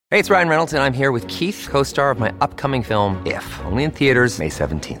Hey, it's Ryan Reynolds, and I'm here with Keith, co-star of my upcoming film, If, only in theaters May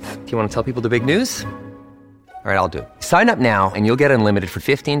 17th. Do you want to tell people the big news? All right, I'll do it. Sign up now and you'll get unlimited for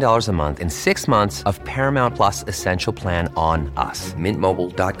 $15 a month and 6 months of Paramount Plus Essential Plan on us.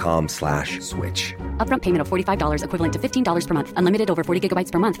 MintMobile.com/switch. Upfront payment of $45 equivalent to $15 per month. Unlimited over 40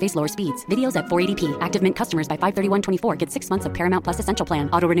 gigabytes per month. Face lower speeds. Videos at 480p. Active Mint customers by 531.24 get 6 months of Paramount Plus Essential Plan.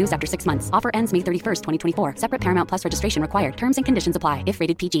 Auto renews after 6 months. Offer ends May 31st, 2024. Separate Paramount Plus registration required. Terms and conditions apply if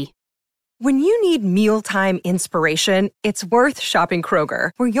rated PG. When you need mealtime inspiration, it's worth shopping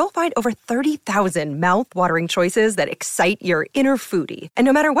Kroger, where you'll find over 30,000 mouth-watering choices that excite your inner foodie. And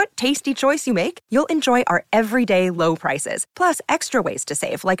no matter what tasty choice you make, you'll enjoy our everyday low prices, plus extra ways to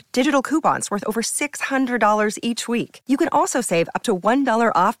save, like digital coupons worth over $600 each week. You can also save up to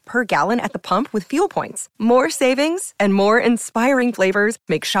 $1 off per gallon at the pump with fuel points. More savings and more inspiring flavors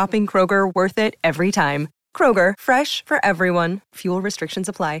make shopping Kroger worth it every time. Kroger, fresh for everyone. Fuel restrictions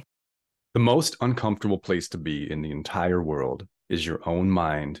apply. The most uncomfortable place to be in the entire world is your own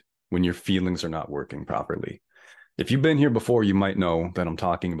mind when your feelings are not working properly. If you've been here before, you might know that I'm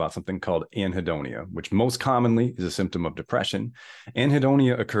talking about something called anhedonia, which most commonly is a symptom of depression.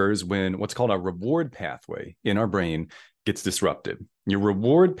 Anhedonia occurs when what's called a reward pathway in our brain gets disrupted. Your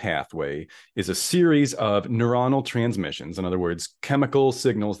reward pathway is a series of neuronal transmissions, in other words, chemical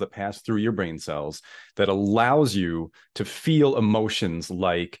signals that pass through your brain cells that allows you to feel emotions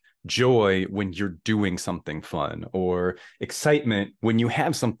like joy when you're doing something fun, or excitement when you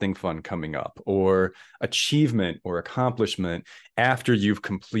have something fun coming up, or achievement or accomplishment after you've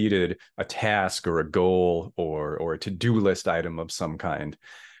completed a task or a goal or a to-do list item of some kind.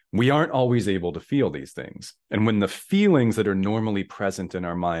 We aren't always able to feel these things. And when the feelings that are normally present in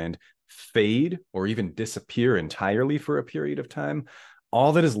our mind fade or even disappear entirely for a period of time,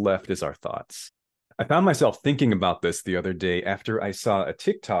 all that is left is our thoughts. I found myself thinking about this the other day after I saw a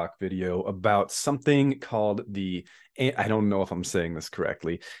TikTok video about something called I don't know if I'm saying this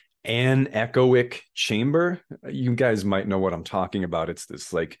correctly, anechoic chamber. You guys might know what I'm talking about. It's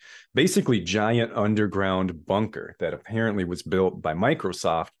this like basically giant underground bunker that apparently was built by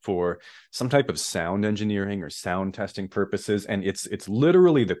Microsoft for some type of sound engineering or sound testing purposes. And it's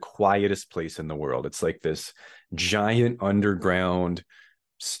literally the quietest place in the world. It's like this giant underground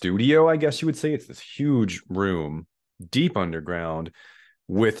studio, I guess you would say. It's this huge room deep underground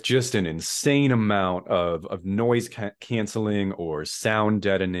with just an insane amount of noise canceling or sound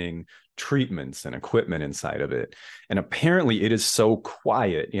deadening treatments and equipment inside of it. And apparently it is so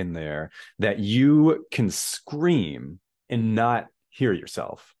quiet in there that you can scream and not hear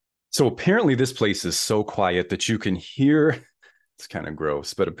yourself. So apparently this place is so quiet that you can hear, it's kind of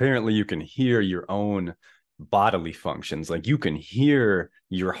gross, but apparently you can hear your own bodily functions. Like you can hear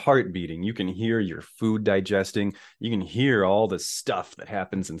your heart beating, you can hear your food digesting, you can hear all the stuff that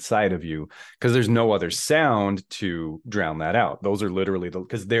happens inside of you because there's no other sound to drown that out. Those are literally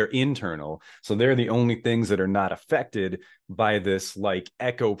because they're internal. So they're the only things that are not affected by this like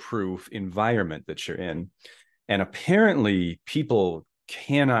echo proof environment that you're in. And apparently people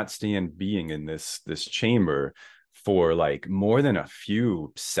cannot stand being in this chamber for like more than a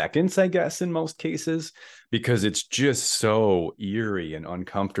few seconds, I guess, in most cases, because it's just so eerie and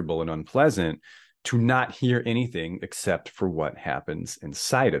uncomfortable and unpleasant to not hear anything except for what happens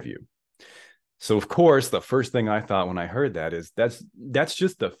inside of you. So, of course, the first thing I thought when I heard that is that's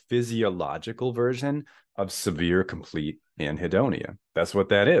just the physiological version of severe complete anhedonia. That's what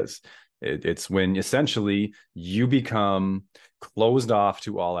that is. It's when essentially you become closed off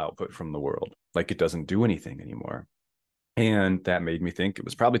to all output from the world, like it doesn't do anything anymore. And that made me think it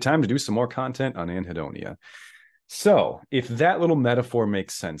was probably time to do some more content on anhedonia. So if that little metaphor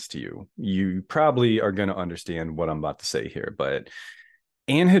makes sense to you, you probably are going to understand what I'm about to say here. But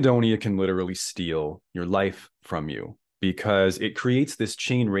anhedonia can literally steal your life from you, because it creates this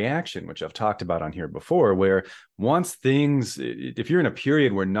chain reaction, which I've talked about on here before, where once if you're in a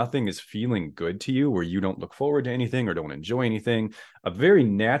period where nothing is feeling good to you, where you don't look forward to anything or don't enjoy anything, a very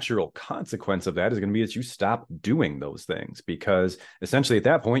natural consequence of that is going to be that you stop doing those things, because essentially at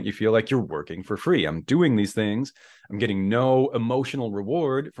that point, you feel like you're working for free. I'm doing these things. I'm getting no emotional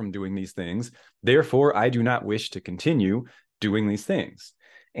reward from doing these things. Therefore, I do not wish to continue doing these things.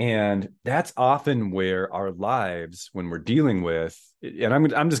 And that's often where our lives, when we're dealing with, and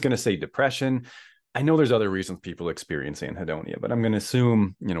I'm just going to say depression. I know there's other reasons people experience anhedonia, but I'm going to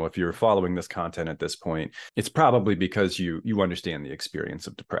assume, if you're following this content at this point, it's probably because you understand the experience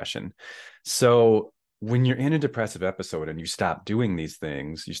of depression. So when you're in a depressive episode and you stop doing these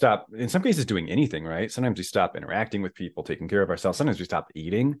things, you stop, in some cases, doing anything, right? Sometimes we stop interacting with people, taking care of ourselves. Sometimes we stop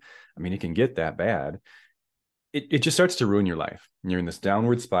eating. I mean, it can get that bad. it just starts to ruin your life. You're in this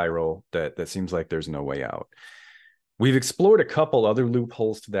downward spiral that seems like there's no way out. We've explored a couple other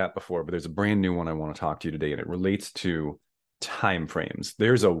loopholes to that before, but there's a brand new one I want to talk to you today, and it relates to time frames.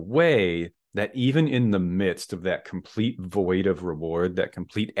 There's a way that even in the midst of that complete void of reward, that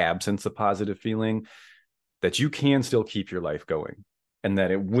complete absence of positive feeling, that you can still keep your life going and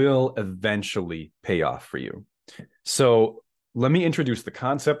that it will eventually pay off for you. So let me introduce the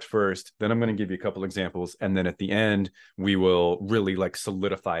concept first, then I'm going to give you a couple examples, and then at the end, we will really like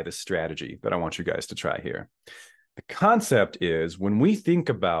solidify the strategy that I want you guys to try here. The concept is when we think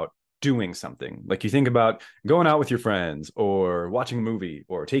about doing something, like you think about going out with your friends or watching a movie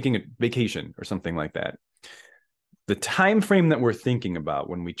or taking a vacation or something like that, the time frame that we're thinking about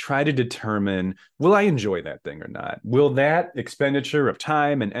when we try to determine, will I enjoy that thing or not? Will that expenditure of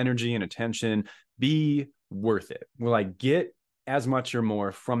time and energy and attention be worth it? Will I get as much or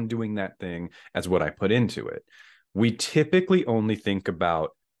more from doing that thing as what I put into it? We typically only think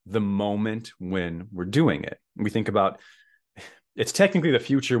about the moment when we're doing it. We think about, it's technically the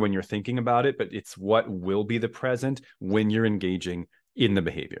future when you're thinking about it, but it's what will be the present when you're engaging in the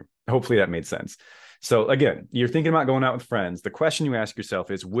behavior. Hopefully that made sense. So again, you're thinking about going out with friends. The question you ask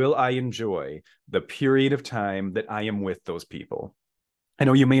yourself is, will I enjoy the period of time that I am with those people? I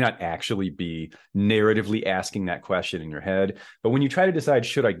know you may not actually be narratively asking that question in your head, but when you try to decide,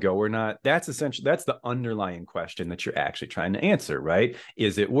 should I go or not, that's essentially, that's the underlying question that you're actually trying to answer, right?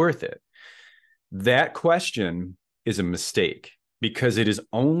 Is it worth it? That question is a mistake because it is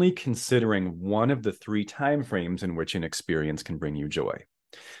only considering one of the three time frames in which an experience can bring you joy.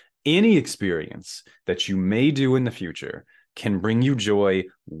 Any experience that you may do in the future can bring you joy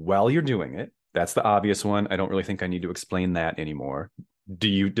while you're doing it. That's the obvious one. I don't really think I need to explain that anymore.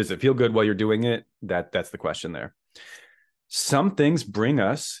 Does it feel good while you're doing it? That's the question there. Some things bring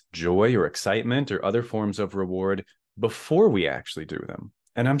us joy or excitement or other forms of reward before we actually do them.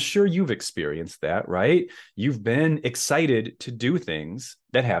 And I'm sure you've experienced that, right? You've been excited to do things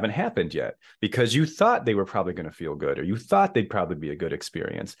that haven't happened yet because you thought they were probably going to feel good, or you thought they'd probably be a good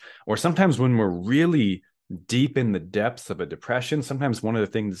experience. Or sometimes when we're really deep in the depths of a depression, sometimes one of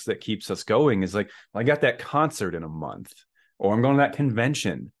the things that keeps us going is like, well, I got that concert in a month, or I'm going to that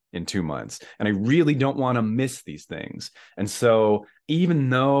convention in 2 months, and I really don't want to miss these things. And so even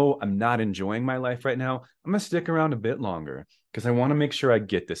though I'm not enjoying my life right now, I'm going to stick around a bit longer because I want to make sure I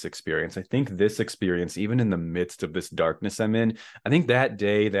get this experience. I think this experience, even in the midst of this darkness I'm in, I think that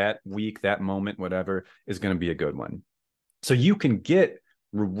day, that week, that moment, whatever, is going to be a good one. So you can get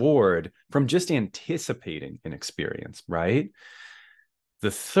reward from just anticipating an experience, right?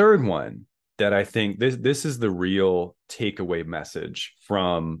 The third one that I think this is the real takeaway message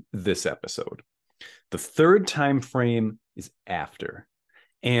from this episode. The third time frame is after,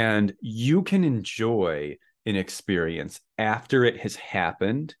 and you can enjoy an experience after it has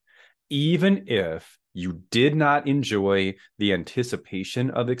happened, even if you did not enjoy the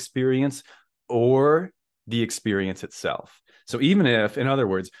anticipation of experience or the experience itself. So even if, in other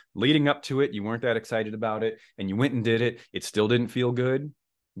words, leading up to it, you weren't that excited about it and you went and did it, it still didn't feel good,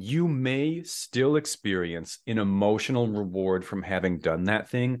 you may still experience an emotional reward from having done that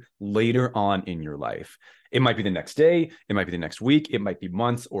thing later on in your life. It might be the next day, it might be the next week, it might be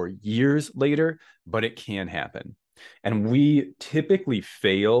months or years later, but it can happen. And we typically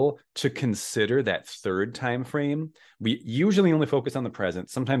fail to consider that third time frame. We usually only focus on the present,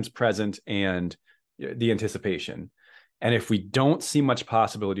 sometimes present and the anticipation. And if we don't see much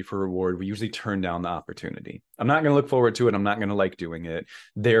possibility for reward, we usually turn down the opportunity. I'm not going to look forward to it. I'm not going to like doing it.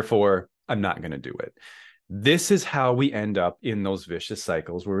 Therefore, I'm not going to do it. This is how we end up in those vicious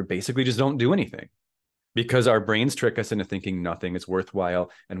cycles where we basically just don't do anything because our brains trick us into thinking nothing is worthwhile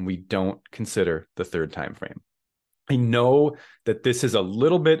and we don't consider the third time frame. I know that this is a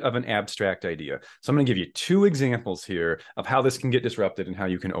little bit of an abstract idea. So I'm going to give you 2 examples here of how this can get disrupted and how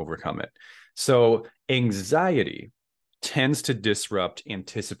you can overcome it. So anxiety tends to disrupt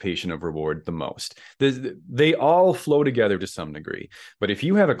anticipation of reward the most. They all flow together to some degree. But if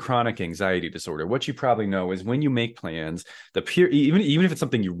you have a chronic anxiety disorder, what you probably know is when you make plans, even if it's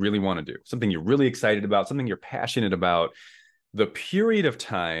something you really want to do, something you're really excited about, something you're passionate about, the period of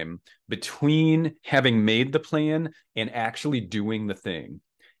time between having made the plan and actually doing the thing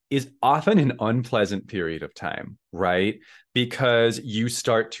is often an unpleasant period of time, right? Because you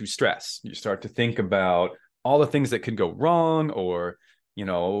start to stress, you start to think about all the things that could go wrong, or, you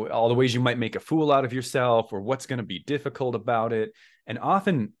know, all the ways you might make a fool out of yourself, or what's going to be difficult about it. And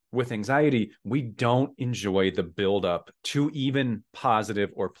often with anxiety, we don't enjoy the buildup to even positive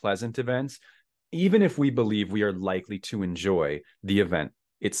or pleasant events, even if we believe we are likely to enjoy the event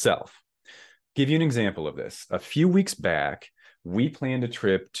itself. give you an example of this. A few weeks back, we planned a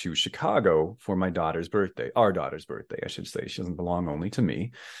trip to Chicago for my daughter's birthday, our daughter's birthday, I should say. She doesn't belong only to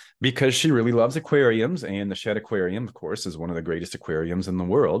me because she really loves aquariums. And the Shedd Aquarium, of course, is one of the greatest aquariums in the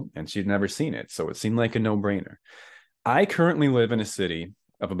world. And she'd never seen it. So it seemed like a no-brainer. I currently live in a city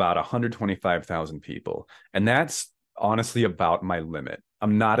of about 125,000 people. And that's honestly about my limit.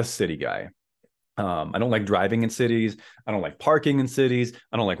 I'm not a city guy. I don't like driving in cities. I don't like parking in cities.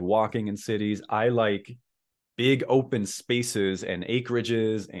 I don't like walking in cities. I like big open spaces and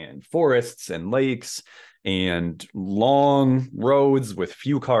acreages and forests and lakes and long roads with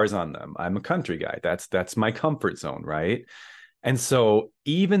few cars on them. I'm a country guy. That's my comfort zone, right? And so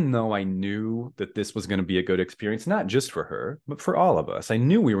even though I knew that this was going to be a good experience, not just for her, but for all of us, I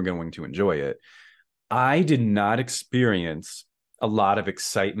knew we were going to enjoy it. I did not experience a lot of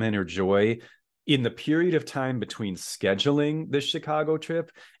excitement or joy in the period of time between scheduling this Chicago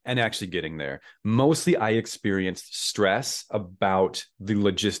trip and actually getting there. Mostly I experienced stress about the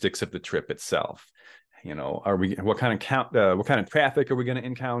logistics of the trip itself. You know, what kind of traffic are we going to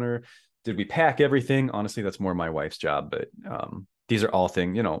encounter? Did we pack everything? Honestly, that's more my wife's job, but these are all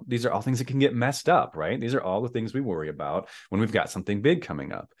things that can get messed up, right? These are all the things we worry about when we've got something big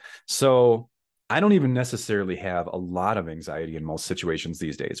coming up. So I don't even necessarily have a lot of anxiety in most situations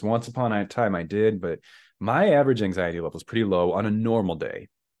these days. Once upon a time I did, but my average anxiety level is pretty low on a normal day.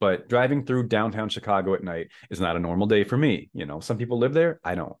 But driving through downtown Chicago at night is not a normal day for me. You know, some people live there,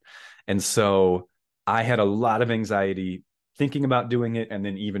 I don't. And so I had a lot of anxiety thinking about doing it, and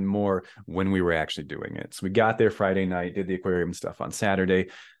then even more when we were actually doing it. So we got there Friday night, did the aquarium stuff on Saturday.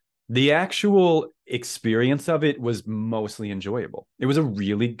 The actual experience of it was mostly enjoyable. It was a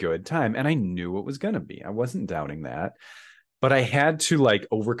really good time, and I knew it was going to be. I wasn't doubting that, but I had to I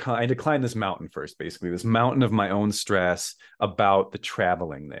had to climb this mountain first, basically this mountain of my own stress about the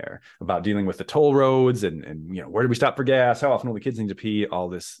traveling there, about dealing with the toll roads and where do we stop for gas? How often will the kids need to pee? All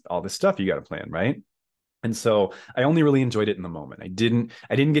this stuff you got to plan, right? And so I only really enjoyed it in the moment. I didn't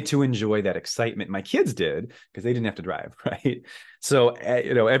get to enjoy that excitement. My kids did because they didn't have to drive, right? So,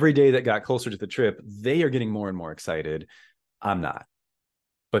 every day that got closer to the trip, they are getting more and more excited. I'm not.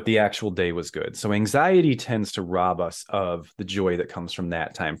 But the actual day was good. So anxiety tends to rob us of the joy that comes from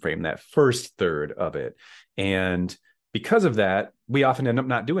that time frame, that first third of it. And because of that, we often end up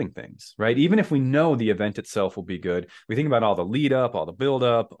not doing things, right? Even if we know the event itself will be good, we think about all the lead up, all the build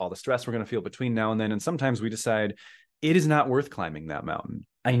up, all the stress we're going to feel between now and then. And sometimes we decide it is not worth climbing that mountain.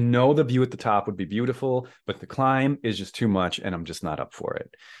 I know the view at the top would be beautiful, but the climb is just too much and I'm just not up for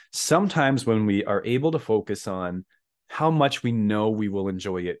it. Sometimes when we are able to focus on how much we know we will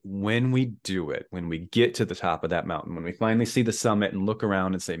enjoy it when we do it, when we get to the top of that mountain, when we finally see the summit and look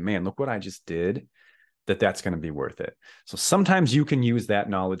around and say, man, look what I just did, that's going to be worth it. So sometimes you can use that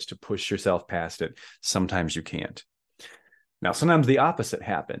knowledge to push yourself past it. Sometimes you can't. Now, sometimes the opposite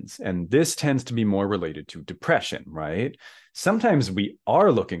happens, and this tends to be more related to depression, right? Sometimes we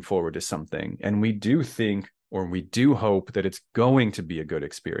are looking forward to something and we do think, or we do hope that it's going to be a good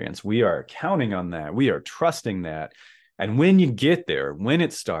experience. We are counting on that. We are trusting that. And when you get there, when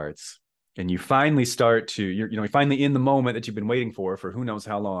it starts, and you finally you're finally in the moment that you've been waiting for who knows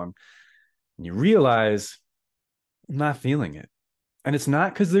how long, and you realize, I'm not feeling it. And it's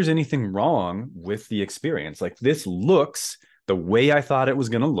not because there's anything wrong with the experience. Like, this looks the way I thought it was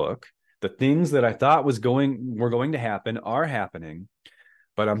going to look. The things that I thought were going to happen are happening.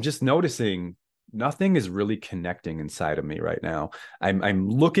 But I'm just noticing nothing is really connecting inside of me right now. I'm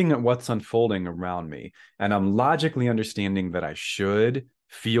looking at what's unfolding around me, and I'm logically understanding that I should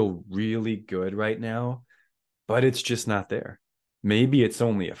feel really good right now, but it's just not there. Maybe it's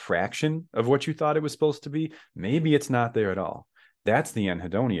only a fraction of what you thought it was supposed to be. Maybe it's not there at all. That's the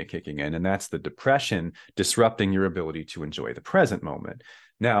anhedonia kicking in, and that's the depression disrupting your ability to enjoy the present moment.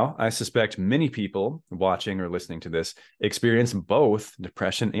 Now, I suspect many people watching or listening to this experience both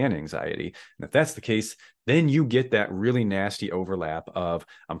depression and anxiety. And if that's the case, then you get that really nasty overlap of,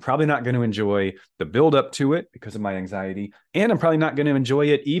 I'm probably not going to enjoy the build up to it because of my anxiety, and I'm probably not going to enjoy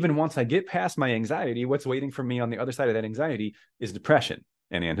it even once I get past my anxiety. What's waiting for me on the other side of that anxiety is depression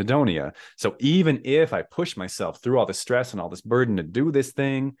and anhedonia. So even if I push myself through all this stress and all this burden to do this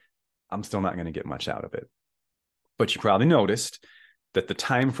thing, I'm still not going to get much out of it. But you probably noticed that the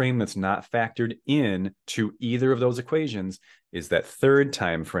time frame that's not factored in to either of those equations is that third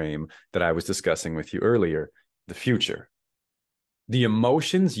time frame that I was discussing with you earlier, the future. The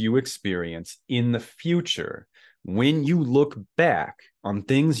emotions you experience in the future when you look back on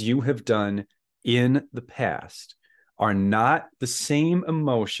things you have done in the past are not the same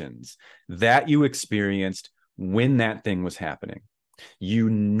emotions that you experienced when that thing was happening. You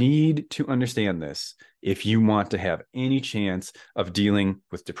need to understand this if you want to have any chance of dealing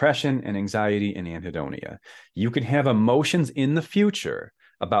with depression and anxiety and anhedonia. You can have emotions in the future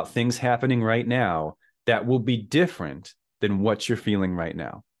about things happening right now that will be different than what you're feeling right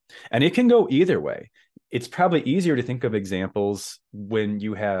now. And it can go either way. It's probably easier to think of examples when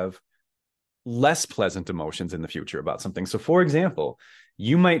you have less pleasant emotions in the future about something. So, for example,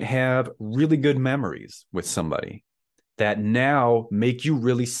 you might have really good memories with somebody that now make you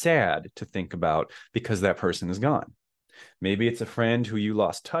really sad to think about because that person is gone. Maybe it's a friend who you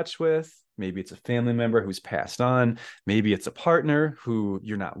lost touch with. Maybe it's a family member who's passed on. Maybe it's a partner who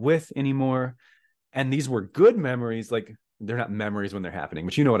you're not with anymore. And these were good memories. Like, they're not memories when they're happening,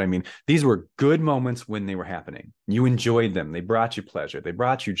 but you know what I mean? These were good moments when they were happening. You enjoyed them. They brought you pleasure. They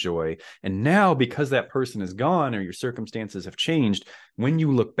brought you joy. And now, because that person is gone or your circumstances have changed, when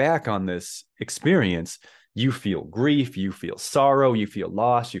you look back on this experience, you feel grief, you feel sorrow, you feel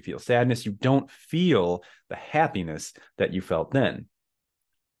loss, you feel sadness. You don't feel the happiness that you felt then.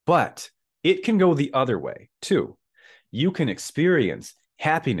 But it can go the other way too. You can experience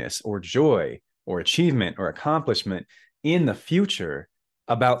happiness or joy or achievement or accomplishment in the future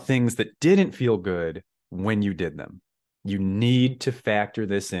about things that didn't feel good when you did them. You need to factor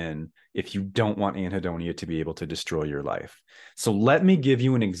this in if you don't want anhedonia to be able to destroy your life. So let me give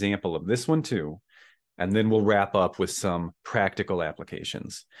you an example of this one too, and then we'll wrap up with some practical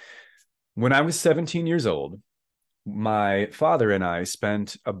applications. When I was 17 years old, my father and I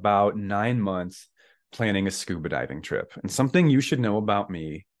spent about 9 months planning a scuba diving trip. And something you should know about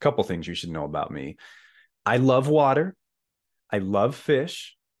me, a couple things you should know about me. I love water. I love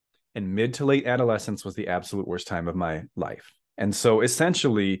fish, and mid to late adolescence was the absolute worst time of my life. And so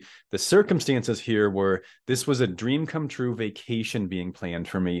essentially the circumstances here were, this was a dream come true vacation being planned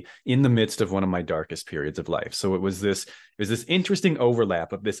for me in the midst of one of my darkest periods of life. So it was this interesting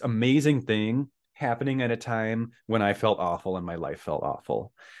overlap of this amazing thing happening at a time when I felt awful and my life felt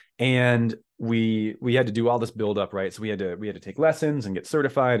awful. And we had to do all this build up, right? So we had to take lessons and get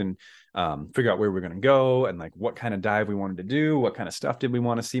certified and figure out where we were going to go and like what kind of dive we wanted to do, what kind of stuff did we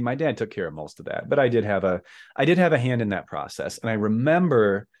want to see. My dad took care of most of that, but I did have a hand in that process. And I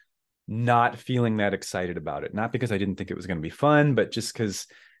remember not feeling that excited about it, not because I didn't think it was going to be fun, but just because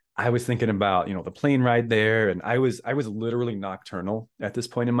I was thinking about, the plane ride there. And I was literally nocturnal at this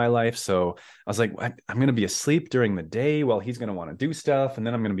point in my life. So I was like, I'm going to be asleep during the day while he's going to want to do stuff. And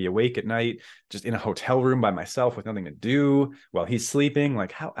then I'm going to be awake at night, just in a hotel room by myself with nothing to do while he's sleeping.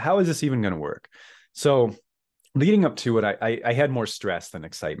 Like, how is this even going to work? So leading up to it, I had more stress than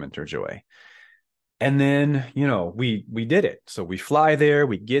excitement or joy. And then, we did it. So we fly there,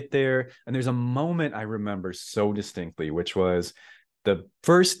 we get there. And there's a moment I remember so distinctly, which was the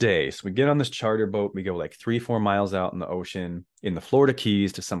first day. So we get on this charter boat, we go like 3-4 miles out in the ocean in the Florida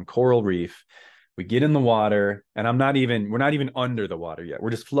Keys to some coral reef. We get in the water, and we're not even under the water yet. We're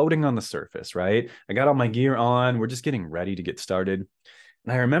just floating on the surface, right? I got all my gear on. We're just getting ready to get started.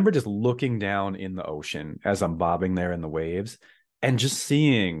 And I remember just looking down in the ocean as I'm bobbing there in the waves and just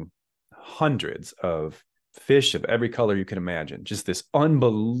seeing hundreds of fish of every color you can imagine. Just this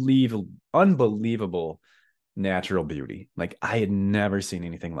unbelievable natural beauty. Like, I had never seen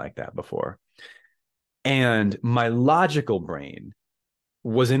anything like that before. And my logical brain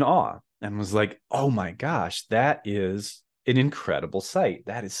was in awe and was like, oh my gosh, that is an incredible sight.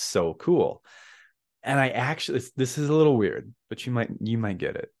 That is so cool. And I actually, this is a little weird, but you might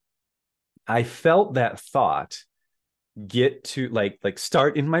get it. I felt that thought get to like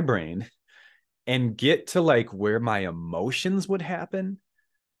start in my brain and get to like where my emotions would happen.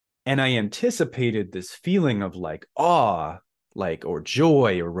 And I anticipated this feeling of like awe, like, or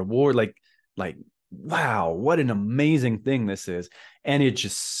joy or reward, like, wow, what an amazing thing this is. And it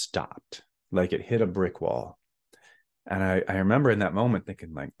just stopped, like it hit a brick wall. And I remember in that moment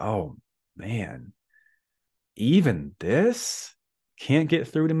thinking like, oh man, even this can't get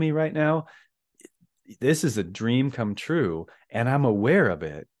through to me right now. This is a dream come true, and I'm aware of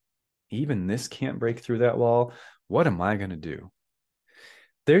it. Even this can't break through that wall. What am I going to do?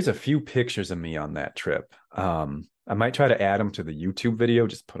 There's a few pictures of me on that trip. I might try to add them to the YouTube video,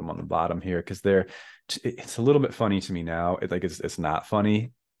 just put them on the bottom here, because it's a little bit funny to me now. It's not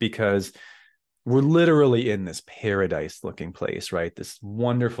funny because we're literally in this paradise looking place, right? This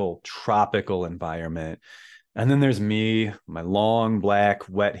wonderful tropical environment. And then there's me, my long black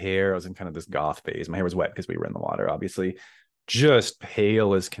wet hair. I was in kind of this goth phase. My hair was wet because we were in the water, obviously. Just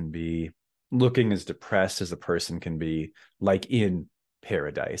pale as can be, looking as depressed as a person can be, like in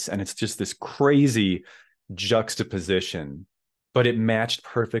paradise. And it's just this crazy juxtaposition, but it matched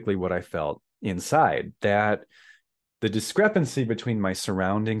perfectly what I felt inside, that The discrepancy between my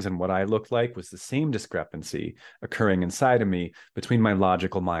surroundings and what I looked like was the same discrepancy occurring inside of me between my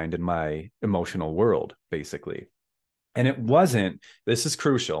logical mind and my emotional world, basically. And it wasn't, this is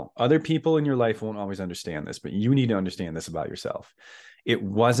crucial. Other people in your life won't always understand this, but you need to understand this about yourself. It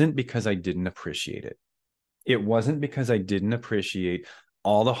wasn't because I didn't appreciate it. It wasn't because I didn't appreciate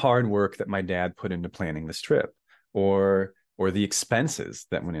all the hard work that my dad put into planning this trip, or the expenses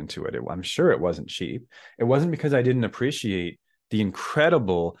that went into it. I'm sure it wasn't cheap. It wasn't because I didn't appreciate the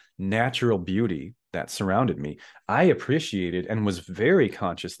incredible natural beauty that surrounded me. I appreciated and was very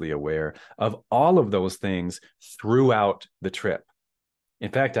consciously aware of all of those things throughout the trip. In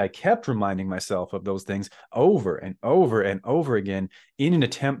fact, I kept reminding myself of those things over and over and over again in an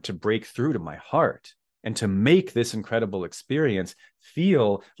attempt to break through to my heart and to make this incredible experience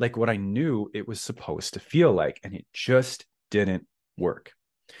feel like what I knew it was supposed to feel like. And it just didn't work.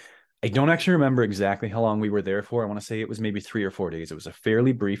 I don't actually remember exactly how long we were there for. I want to say it was maybe 3 or 4 days. It was a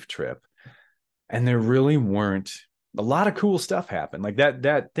fairly brief trip. And there really weren't a lot of cool stuff happened. Like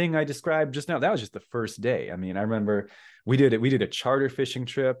that thing I described just now, that was just the first day. I mean, I remember we did a charter fishing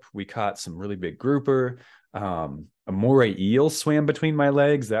trip. We caught some really big grouper. A moray eel swam between my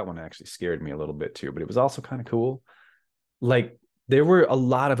legs. That one actually scared me a little bit too, but it was also kind of cool. Like, there were a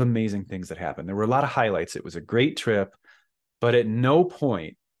lot of amazing things that happened. There were a lot of highlights. It was a great trip, but at no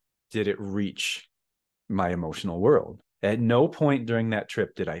point did it reach my emotional world. At no point during that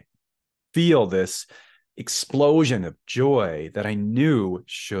trip did I feel this explosion of joy that I knew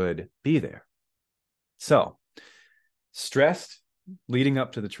should be there. So, stressed leading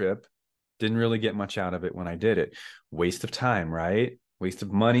up to the trip, didn't really get much out of it when I did it. Waste of time, right? Waste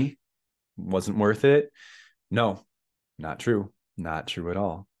of money. Wasn't worth it. No, not true. Not true at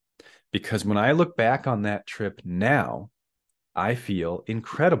all. Because when I look back on that trip now, I feel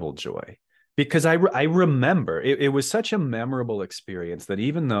incredible joy. Because I remember it was such a memorable experience that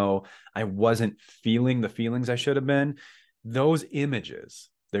even though I wasn't feeling the feelings I should have been, those images,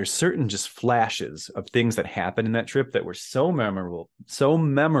 there's certain just flashes of things that happened in that trip that were so memorable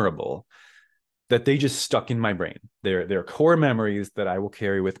that they just stuck in my brain. They're core memories that I will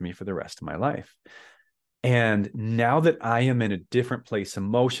carry with me for the rest of my life. And now that I am in a different place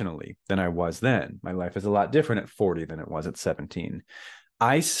emotionally than I was then, my life is a lot different at 40 than it was at 17.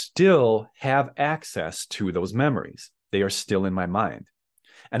 I still have access to those memories. They are still in my mind.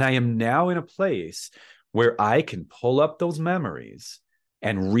 And I am now in a place where I can pull up those memories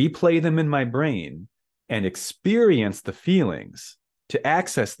and replay them in my brain and experience the feelings to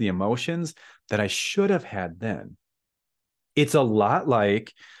access the emotions that I should have had then. It's a lot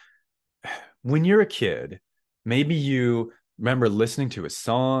like when you're a kid, maybe you remember listening to a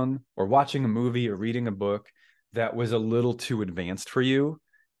song or watching a movie or reading a book that was a little too advanced for you,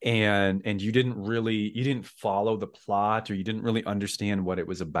 and you didn't follow the plot, or you didn't really understand what it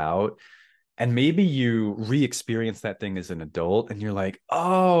was about. And maybe you re-experience that thing as an adult and you're like,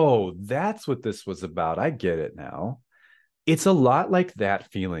 oh, that's what this was about. I get it now. It's a lot like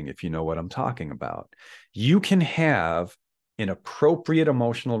that feeling, if you know what I'm talking about. You can have an appropriate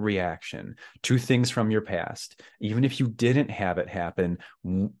emotional reaction to things from your past, even if you didn't have it happen,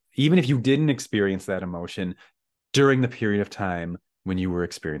 even if you didn't experience that emotion during the period of time when you were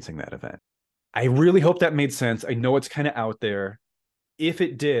experiencing that event. I really hope that made sense. I know it's kind of out there. If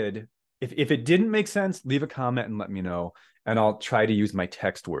it did, if it didn't make sense, leave a comment and let me know, and I'll try to use my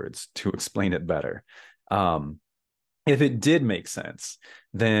text words to explain it better. If it did make sense,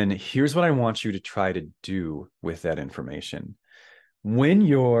 then here's what I want you to try to do with that information. When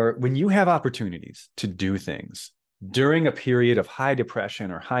you have opportunities to do things during a period of high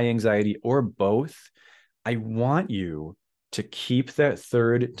depression or high anxiety or both, I want you to keep that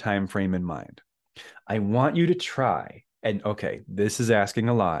third time frame in mind. I want you to try, and okay, this is asking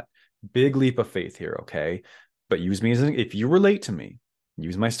a lot, big leap of faith here, okay? But use me if you relate to me,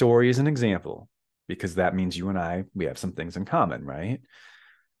 use my story as an example, because that means you and I, we have some things in common, right?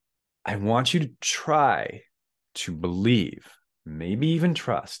 I want you to try to believe, maybe even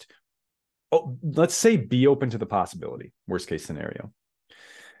trust. Oh, let's say be open to the possibility, worst case scenario,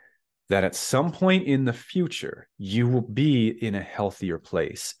 that at some point in the future, you will be in a healthier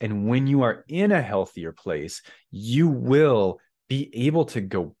place. And when you are in a healthier place, you will be able to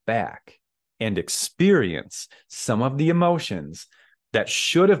go back and experience some of the emotions that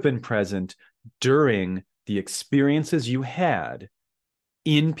should have been present during the experiences you had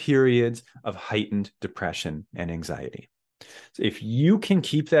in periods of heightened depression and anxiety. So if you can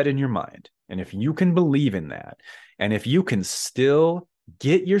keep that in your mind, and if you can believe in that, and if you can still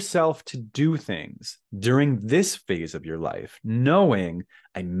get yourself to do things during this phase of your life, knowing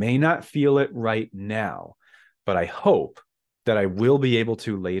I may not feel it right now, but I hope that I will be able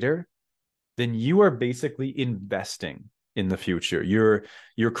to later, then you are basically investing in the future.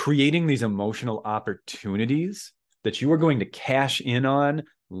 You're creating these emotional opportunities that you are going to cash in on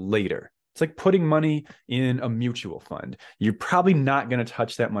later. It's like putting money in a mutual fund. You're probably not going to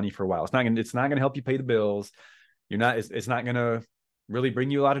touch that money for a while. It's not going to help you pay the bills. It's not going to really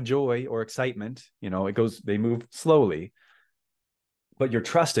bring you a lot of joy or excitement. They move slowly, but you're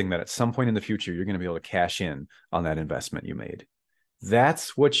trusting that at some point in the future, you're going to be able to cash in on that investment you made.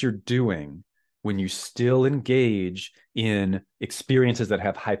 That's what you're doing when you still engage in experiences that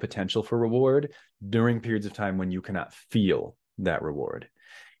have high potential for reward during periods of time when you cannot feel that reward.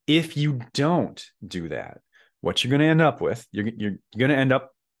 If you don't do that, what you're going to end up with, you're going to end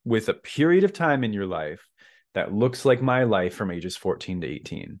up with a period of time in your life that looks like my life from ages 14 to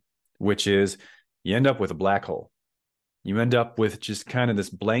 18, which is you end up with a black hole. You end up with just kind of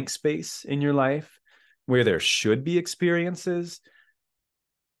this blank space in your life where there should be experiences,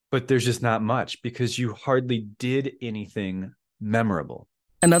 but there's just not much because you hardly did anything memorable.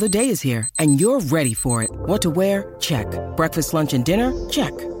 Another day is here, and you're ready for it. What to wear? Check. Breakfast, lunch, and dinner?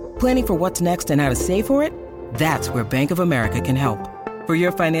 Check. Planning for what's next and how to save for it? That's where Bank of America can help. For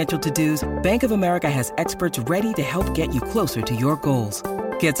your financial to-dos, Bank of America has experts ready to help get you closer to your goals.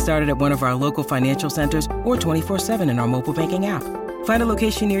 Get started at one of our local financial centers or 24/7 in our mobile banking app. Find a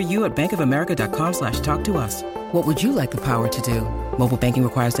location near you at bankofamerica.com/talktous. What would you like the power to do? Mobile banking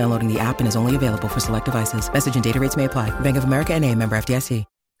requires downloading the app and is only available for select devices. Message and data rates may apply. Bank of America NA, member FDIC.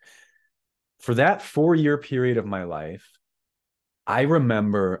 For that 4-year period of my life, I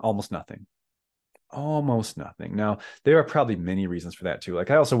remember almost nothing. Now, there are probably many reasons for that too.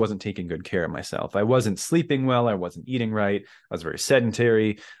 Like I also wasn't taking good care of myself. I wasn't sleeping well. I wasn't eating right. I was very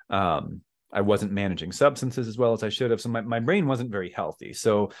sedentary. I wasn't managing substances as well as I should have. So my brain wasn't very healthy.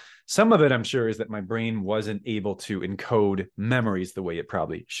 So some of it, I'm sure, is that my brain wasn't able to encode memories the way it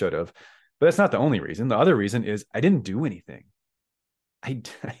probably should have. But that's not the only reason. The other reason is I didn't do anything.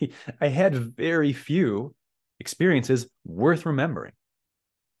 I had very few experiences worth remembering.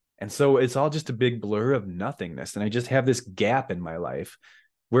 And so it's all just a big blur of nothingness. And I just have this gap in my life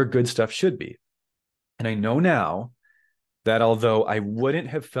where good stuff should be. And I know now that although I wouldn't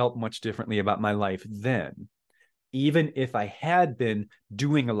have felt much differently about my life then, even if I had been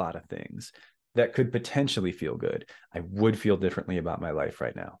doing a lot of things that could potentially feel good, I would feel differently about my life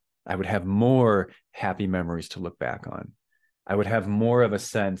right now. I would have more happy memories to look back on. I would have more of a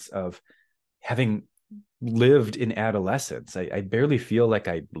sense of having lived in adolescence. I barely feel like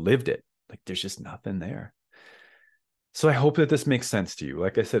I lived it. Like there's just nothing there. So I hope that this makes sense to you.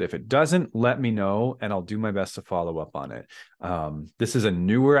 Like I said, if it doesn't, let me know and I'll do my best to follow up on it. This is a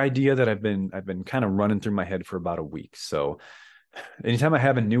newer idea that I've been kind of running through my head for about a week. So anytime I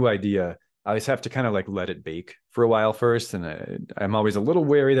have a new idea, I always have to kind of like let it bake for a while first. And I'm always a little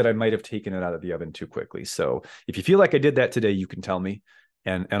wary that I might have taken it out of the oven too quickly. So if you feel like I did that today, you can tell me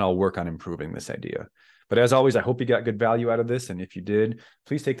and I'll work on improving this idea. But as always, I hope you got good value out of this. And if you did,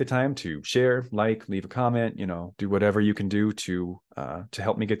 please take the time to share, like, leave a comment, do whatever you can do to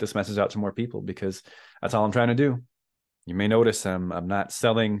help me get this message out to more people, because that's all I'm trying to do. You may notice I'm not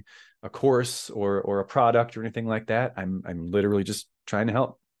selling a course or a product or anything like that. I'm literally just trying to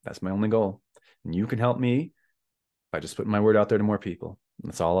help. That's my only goal. And you can help me by just putting my word out there to more people.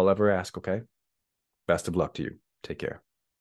 That's all I'll ever ask. Okay. Best of luck to you. Take care.